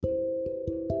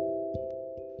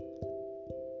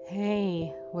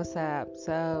Hey, what's up?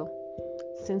 So,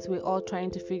 since we're all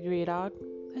trying to figure it out,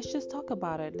 let's just talk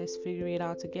about it. Let's figure it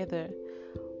out together.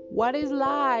 What is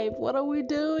life? What are we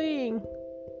doing?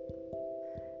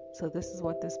 So, this is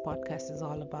what this podcast is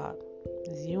all about.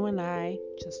 It's you and I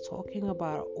just talking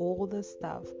about all the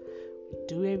stuff we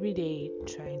do every day,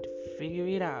 trying to figure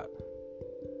it out.